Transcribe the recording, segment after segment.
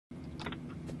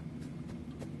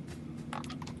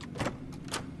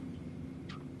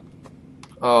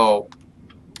Oh.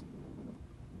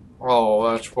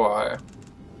 Oh, that's why.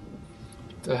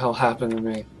 What the hell happened to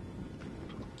me?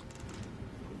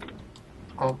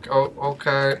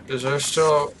 Okay. Is there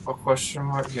still a question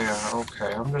mark? Yeah,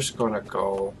 okay. I'm just gonna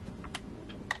go.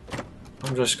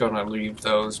 I'm just gonna leave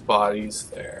those bodies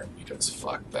there because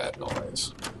fuck that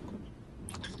noise.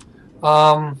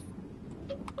 Um.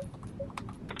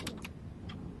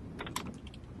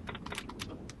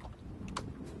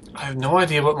 I have no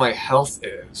idea what my health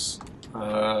is.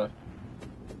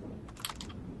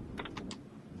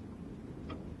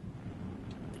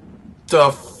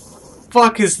 The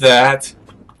fuck is that?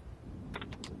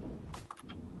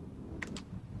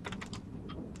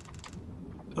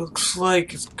 Looks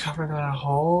like it's covering on a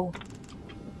hole.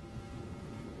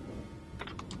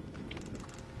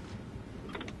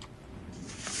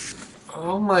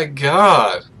 Oh my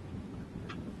god.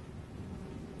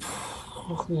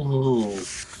 Ooh.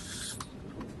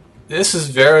 This is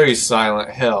very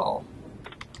Silent Hill.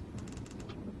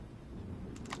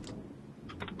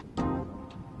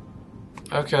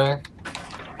 Okay.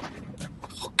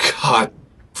 Oh god.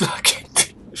 Fucking.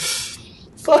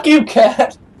 Fuck you,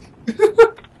 cat!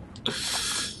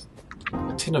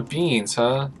 A tin of beans,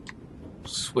 huh?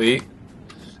 Sweet.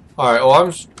 Alright, well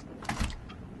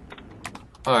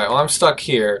I'm stuck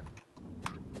here.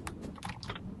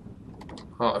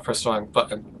 Oh, I pressed the wrong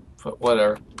button. But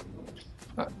whatever.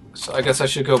 So I guess I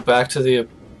should go back to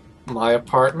my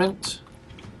apartment.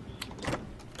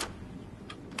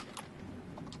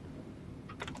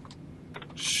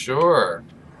 Sure.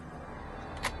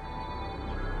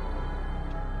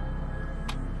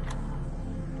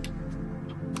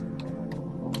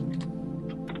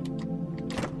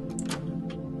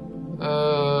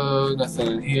 Nothing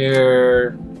in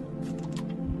here.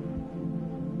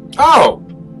 Oh!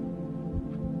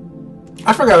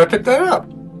 I forgot I picked that up.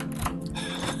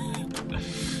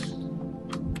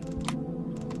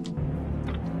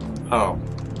 Oh.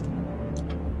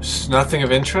 It's nothing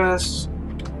of interest?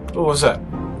 What was that?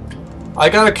 I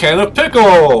got a can of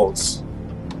pickles!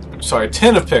 Sorry,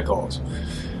 tin of pickles.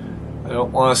 I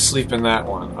don't want to sleep in that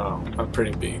one. Oh, I'm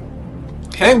pretty beat.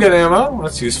 Handgun ammo,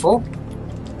 that's useful.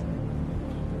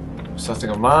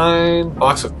 Something of mine.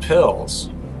 Box of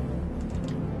pills.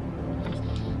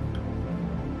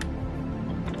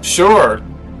 Sure.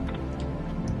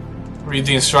 Read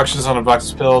the instructions on a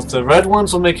box of pills. The red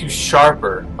ones will make you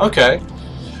sharper. Okay.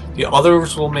 The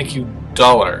others will make you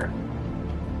duller.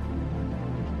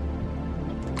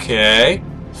 Okay.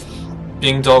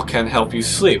 Being dull can help you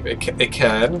sleep. It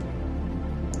can.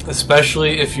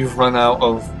 Especially if you've run out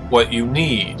of what you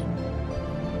need.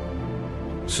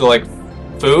 So, like,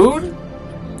 food?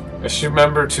 I should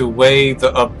remember to weigh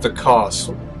up the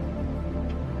cost.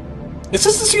 This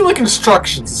doesn't seem like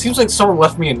instructions. It seems like someone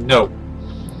left me a note.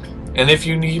 And if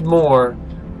you need more,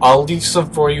 I'll leave some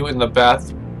for you in the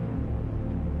bathroom.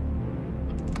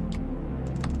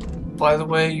 By the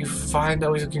way, you find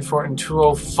out he's looking for it in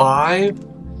 205?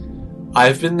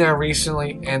 I've been there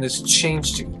recently and it's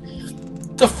changed.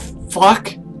 The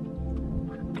fuck?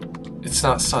 It's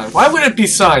not signed. Why would it be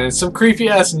signed? It's some creepy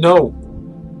ass note.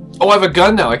 Oh, I have a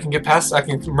gun now. I can get past. I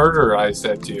can murderize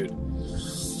that dude.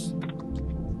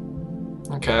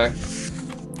 Okay.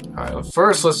 Alright, well,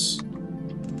 first let's.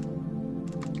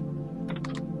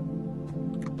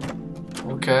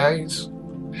 Okay, he's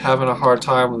having a hard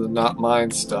time with the not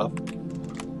mine stuff.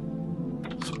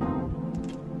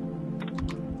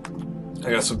 I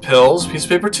got some pills, piece of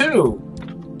paper too.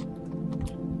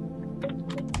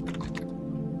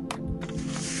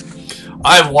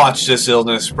 I've watched this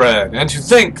illness spread, and to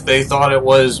think they thought it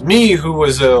was me who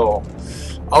was ill.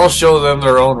 I'll show them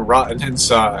their own rotten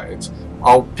insides.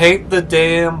 I'll paint the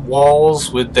damn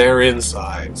walls with their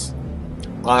insides.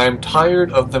 I'm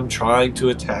tired of them trying to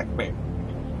attack me.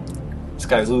 This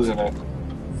guy's losing it.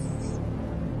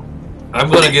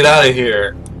 I'm gonna get out of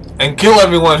here and kill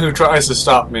everyone who tries to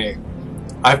stop me.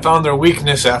 I found their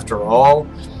weakness after all.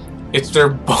 It's their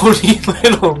bony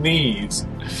little knees.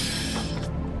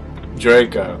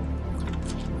 Draco.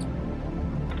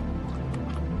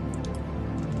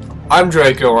 I'm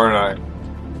Draco, aren't I?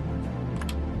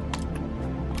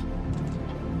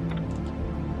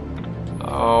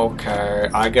 Okay,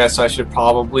 I guess I should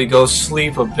probably go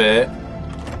sleep a bit.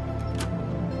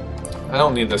 I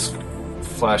don't need this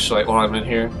flashlight while I'm in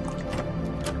here.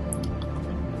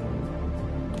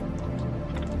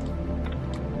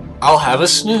 I'll have a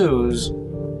snooze.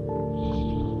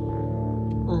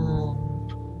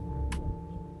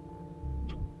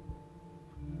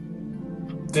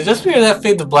 Did this or that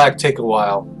fade to black take a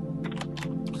while?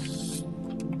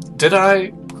 Did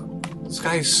I? This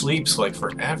guy sleeps like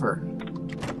forever.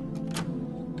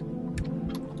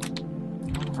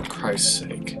 Christ's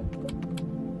sake.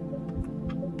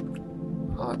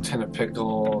 Tin of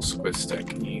pickles, squid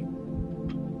stick, eat.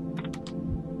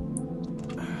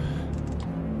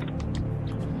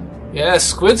 Yeah,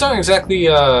 squids aren't exactly,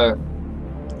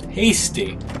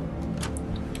 hasty.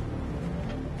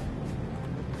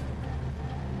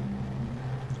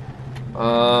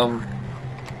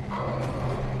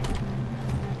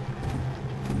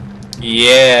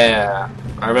 Yeah,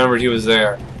 I remembered he was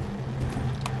there.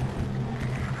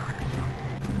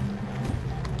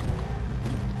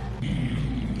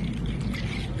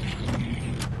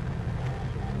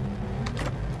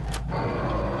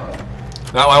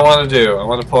 Not what I want to do. I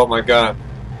want to pull up my gun.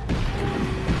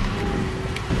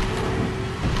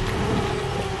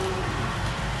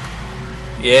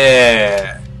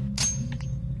 Yeah.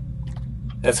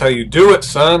 That's how you do it,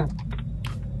 son.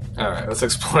 Alright, let's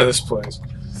explore this place.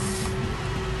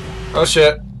 Oh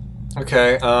shit.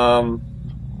 Okay,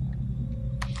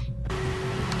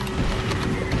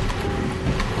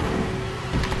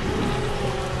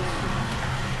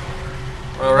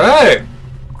 Alright!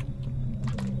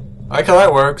 I like how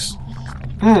that works.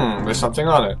 There's something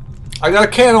on it. I got a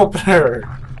can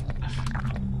opener!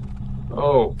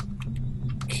 Oh.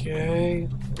 Okay.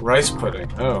 Rice pudding.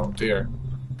 Oh, dear.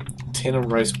 Tin of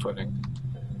rice pudding.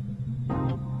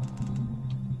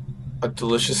 A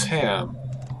delicious ham.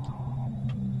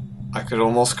 I could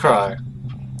almost cry.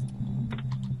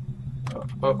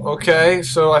 Okay,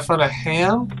 so I found a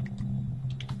ham?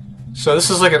 So this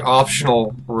is like an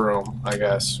optional room, I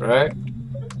guess, right?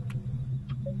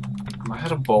 Am I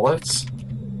out of bullets?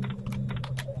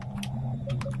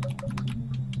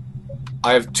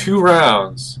 I have 2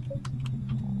 rounds.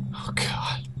 Oh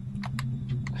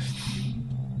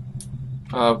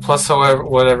god. Plus however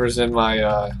whatever's in my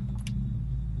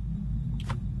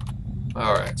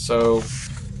Alright, so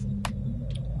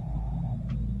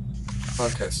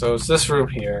okay, so it's this room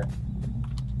here.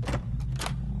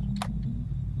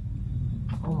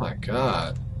 Oh my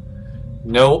god.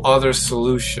 No other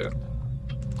solution.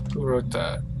 Who wrote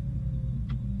that?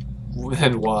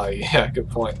 And why? Yeah, good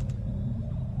point.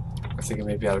 I think it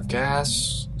may be out of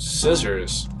gas.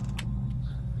 Scissors.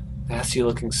 Nasty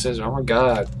looking scissors. Oh my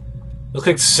god. Look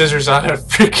like scissors on a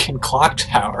freaking clock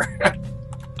tower.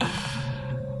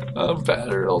 A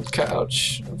battered old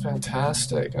couch.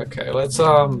 Fantastic. Okay, let's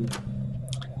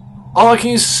Oh, I can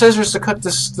use scissors to cut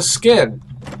the skin.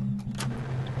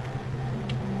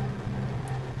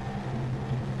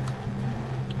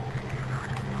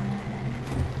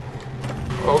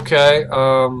 Okay,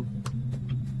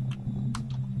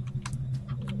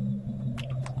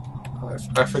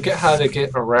 I forget how to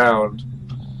get around.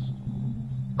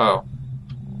 Oh.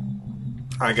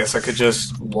 I guess I could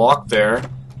just walk there.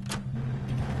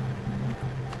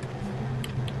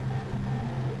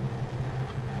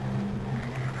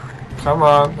 Come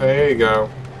on, there you go.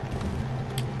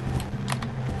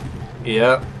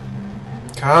 Yep.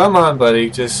 Come on,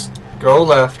 buddy, just go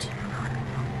left.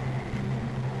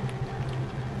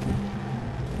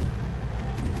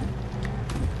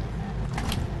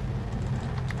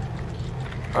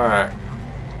 Alright.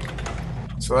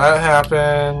 So that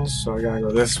happens, so I gotta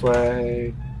go this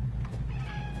way.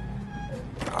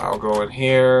 I'll go in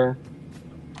here.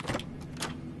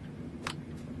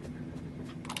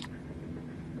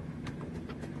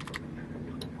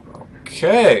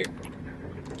 Okay.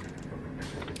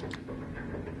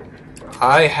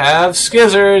 I have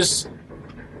skizzers.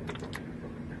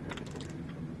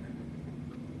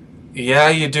 Yeah,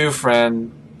 you do,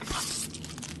 friend.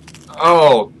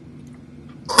 Oh.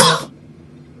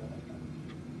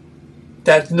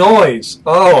 That noise.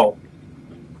 Oh.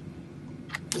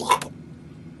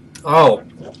 Oh.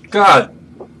 God.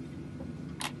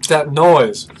 That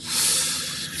noise.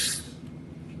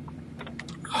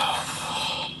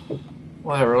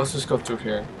 Whatever, let's just go through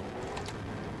here.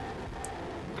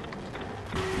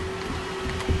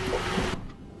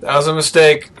 That was a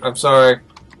mistake. I'm sorry.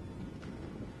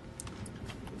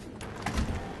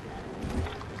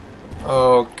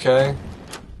 Okay.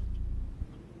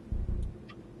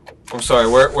 I'm sorry,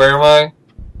 where am I?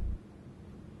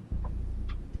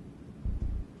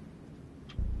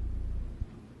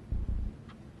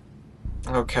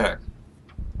 Okay.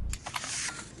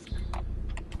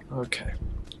 Okay.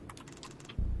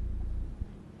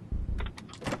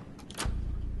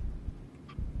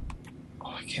 Oh,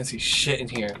 I can't see shit in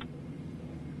here.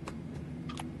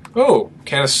 Oh,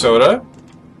 can of soda.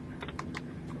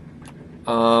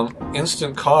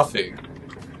 Instant coffee.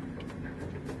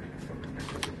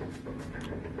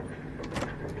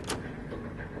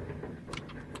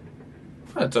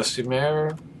 A dusty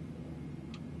mirror.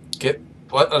 Get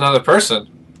what? Another person?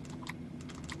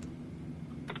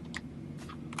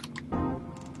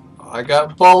 I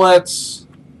got bullets.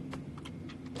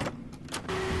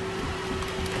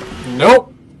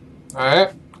 Nope.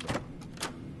 Alright.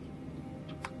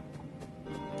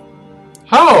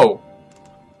 How?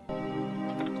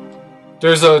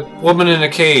 There's a woman in a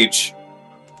cage.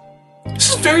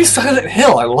 This is very Silent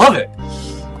Hill. I love it.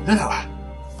 Ugh.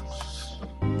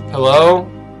 Hello?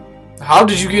 How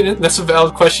did you get in? That's a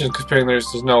valid question considering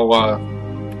there's no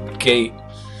gate.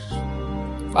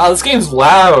 Wow, this game's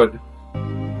loud.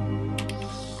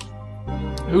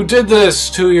 Who did this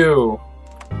to you?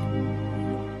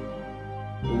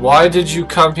 Why did you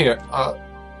come here?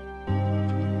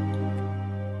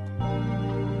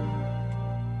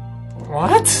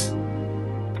 What?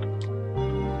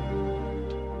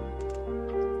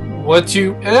 What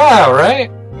you... Yeah,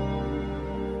 right?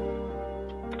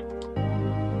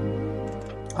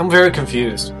 I'm very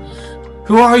confused.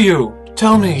 Who are you?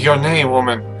 Tell me your name,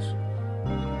 woman.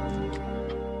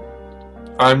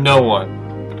 I'm no one.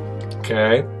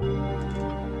 Okay.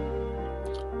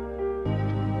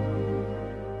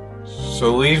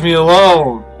 So leave me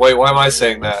alone. Wait, why am I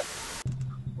saying that?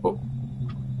 Oh.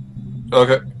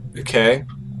 Okay. Okay.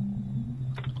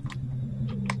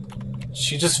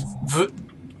 She just...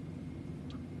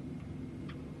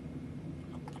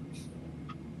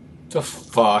 The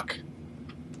fuck?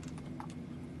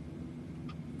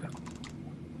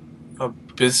 A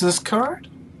business card?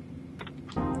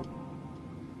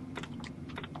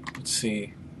 Let's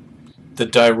see. The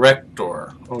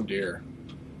director. Oh dear.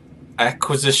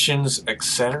 Acquisitions,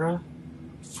 etc.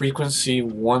 Frequency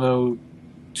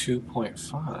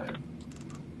 102.5.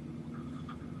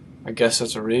 I guess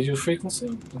that's a radio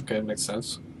frequency? Okay, makes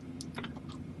sense.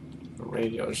 The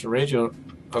radio. There's a radio.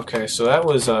 Okay, so that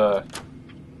was a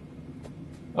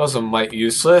mite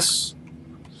useless.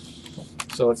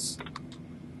 So it's...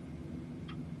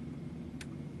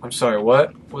 I'm sorry,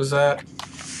 what was that?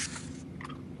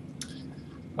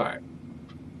 Alright.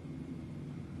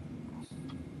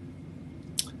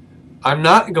 I'm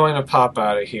not going to pop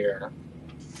out of here.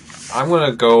 I'm going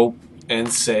to go and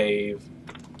save.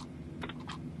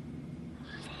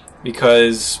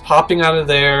 Because popping out of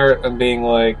there and being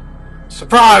like,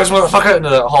 surprise, motherfucker, into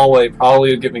the hallway probably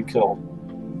would get me killed.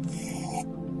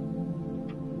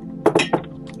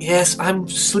 Yes, I'm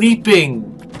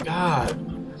sleeping. God.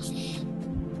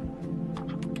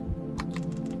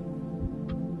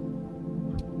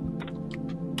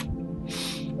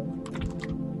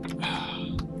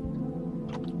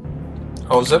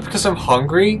 Oh, is that because I'm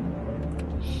hungry?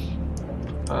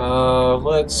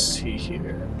 Let's see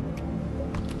here.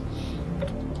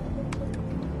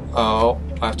 Oh,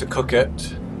 I have to cook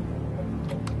it.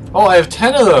 Oh, I have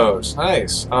 10 of those.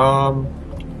 Nice. Yeah,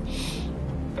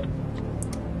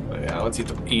 let's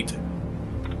eat.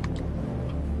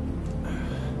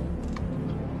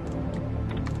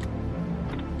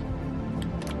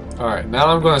 Alright, now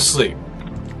I'm going to sleep.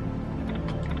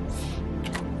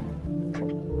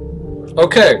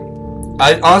 Okay.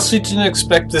 I honestly didn't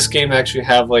expect this game to actually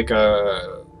have like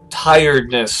a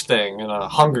tiredness thing and a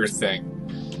hunger thing.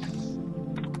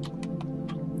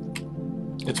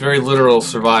 It's very literal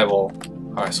survival.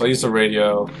 Alright, so I'll use the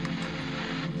radio.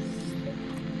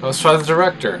 Let's try the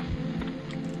director.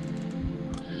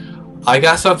 I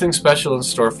got something special in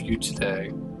store for you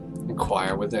today.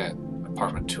 Inquire within.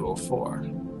 Apartment 204.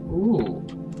 Ooh.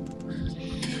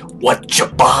 What you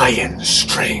buying,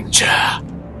 stranger?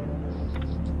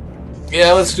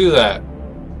 Yeah, let's do that.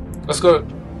 Let's go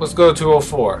to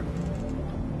 204.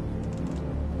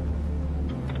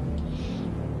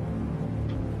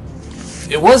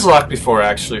 It was locked before,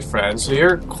 actually, friend, so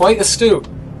you're quite astute.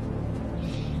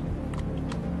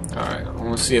 Alright, I'm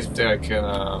gonna see if I can,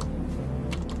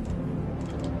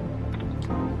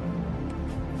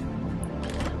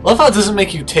 love how it doesn't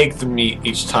make you take the meat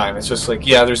each time. It's just like,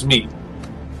 yeah, there's meat.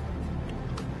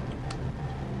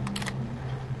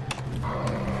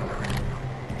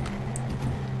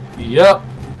 Yep.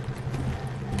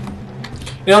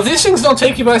 You know, if these things don't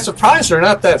take you by surprise, they're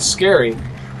not that scary.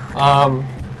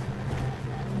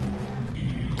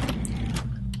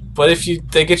 But if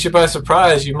they get you by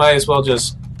surprise, you might as well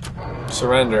just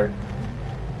surrender.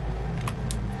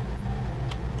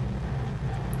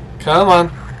 Come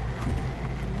on.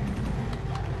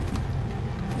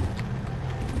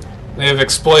 They have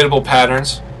exploitable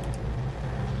patterns.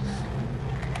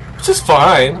 Which is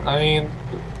fine. I mean,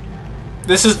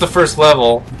 this is the first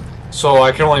level, so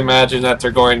I can only imagine that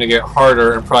they're going to get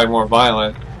harder and probably more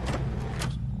violent.